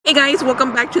Hey guys,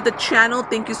 welcome back to the channel.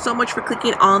 Thank you so much for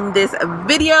clicking on this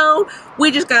video.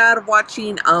 We just got out of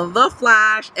watching The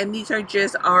Flash, and these are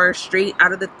just our straight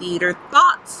out of the theater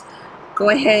thoughts. Go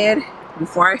ahead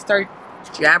before I start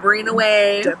jabbering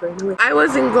away. I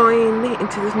wasn't going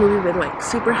into this movie with like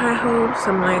super high hopes.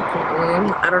 I'm like,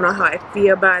 I don't know how I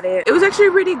feel about it. It was actually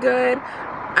really good.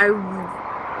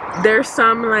 There's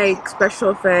some like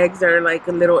special effects that are like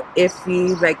a little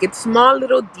iffy. Like it's small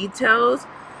little details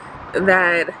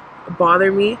that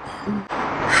bother me.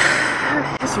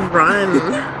 Just run.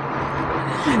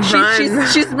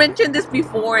 She's mentioned this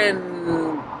before in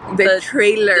the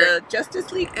trailer, the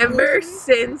Justice League. Ever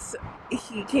since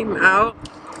he came out,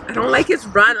 I don't like his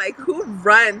run. Like, who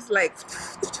runs? Like,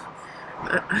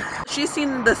 she's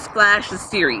seen the Splash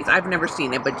series. I've never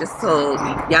seen it, but just so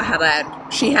y'all have that,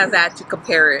 she has that to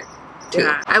compare it to.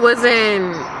 Yeah, I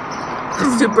wasn't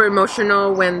super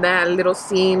emotional when that little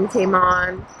scene came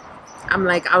on. I'm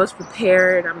like, I was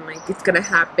prepared. I'm like, it's gonna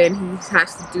happen. He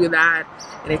has to do that,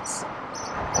 and it's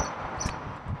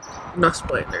no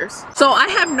spoilers. So I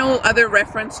have no other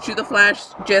reference to the Flash,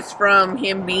 just from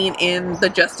him being in the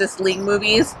Justice League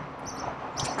movies.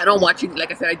 I don't watch it.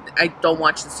 Like I said, I don't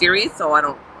watch the series, so I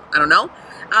don't know.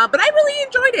 But I really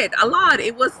enjoyed it a lot.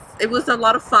 It was a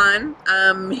lot of fun.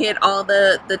 Hit all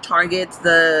the targets,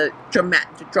 the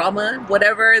drama,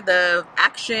 whatever, the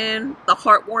action, the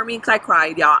heartwarming. Cause I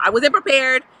cried, y'all. I wasn't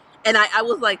prepared, and I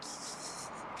was like,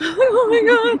 oh my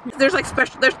god. There's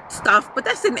stuff, but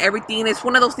that's in everything. It's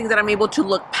one of those things that I'm able to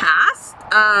look past.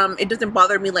 It doesn't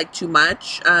bother me like too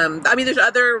much. I mean, there's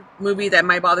other movies that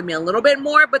might bother me a little bit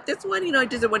more, but this one, you know, it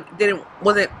just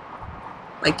wasn't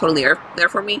like totally there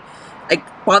for me.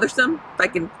 Like bothersome,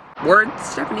 like in words,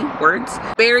 Stephanie, words.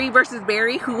 Barry versus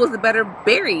Barry, who was the better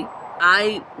Barry?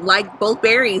 I like both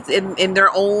Barrys in their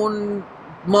own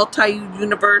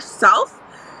multi-universe self.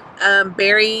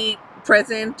 Barry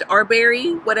present, or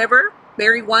Barry, whatever,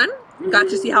 Barry 1. Got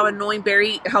to see how annoying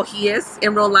how he is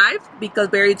in real life, because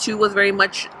Barry 2 was very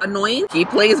much annoying. He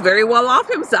plays very well off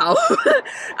himself.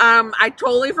 I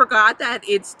totally forgot that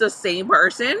it's the same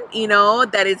person, you know,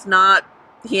 that it's not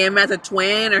him as a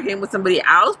twin or him with somebody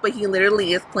else, but he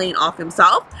literally is playing off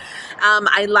himself.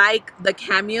 I like the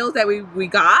cameos that we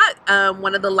got.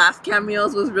 One of the last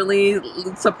cameos was really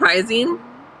surprising.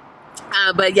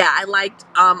 But yeah, I liked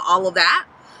all of that.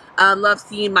 Love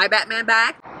seeing my Batman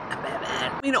back.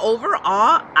 I mean,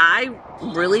 overall, I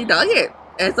really dug it.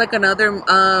 It's like another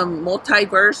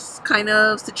multiverse kind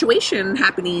of situation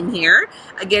happening here.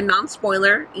 Again,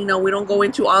 non-spoiler. You know, we don't go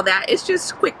into all that. It's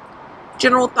just quick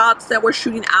general thoughts that we're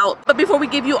shooting out. But before we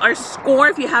give you our score,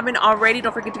 if you haven't already,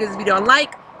 don't forget to give this video a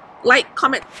like,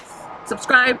 comment,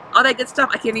 subscribe, all that good stuff.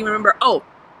 I can't even remember. Oh,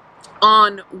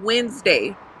 on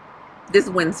Wednesday, this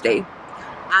Wednesday,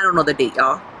 I don't know the date,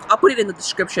 y'all. I'll put it in the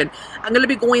description. I'm gonna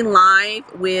be going live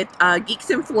with Geeks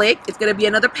and Flick. It's gonna be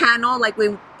another panel like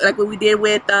what we did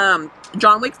with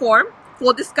John Wick 4.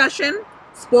 Full discussion,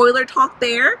 spoiler talk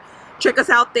there. Check us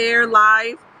out there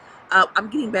live. I'm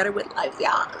getting better with lives,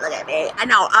 y'all. Look at me. I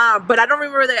know, but I don't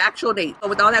remember the actual date. So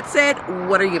with all that said,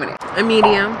 what are you giving it? A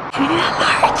medium.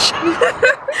 Large.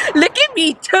 Look at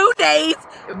me, 2 days.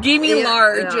 Give me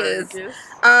larges.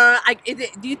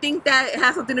 Do you think that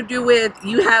has something to do with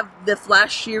you have the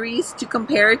Flash series to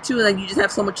compare it to, and then you just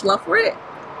have so much love for it?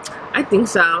 I think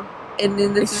so. And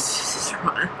then it's just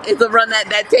run. It's the run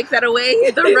that takes that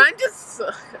away. The run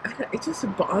it just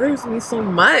bothers me so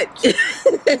much.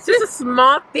 It's just a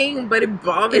small thing, but it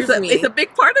bothers me. It's a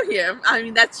big part of him. I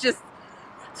mean, that's just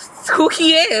who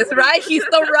he is, right? He's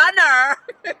the runner.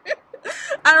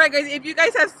 Alright guys, if you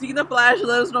guys have seen The Flash,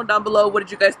 let us know down below. What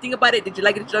did you guys think about it? Did you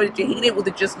like it? Did you hate it? Was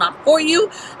it just not for you?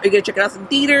 Are you gonna check it out in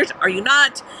theaters? Are you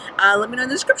not? Let me know in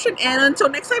the description. And until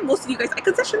next time, we'll see you guys at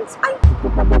concessions. Bye.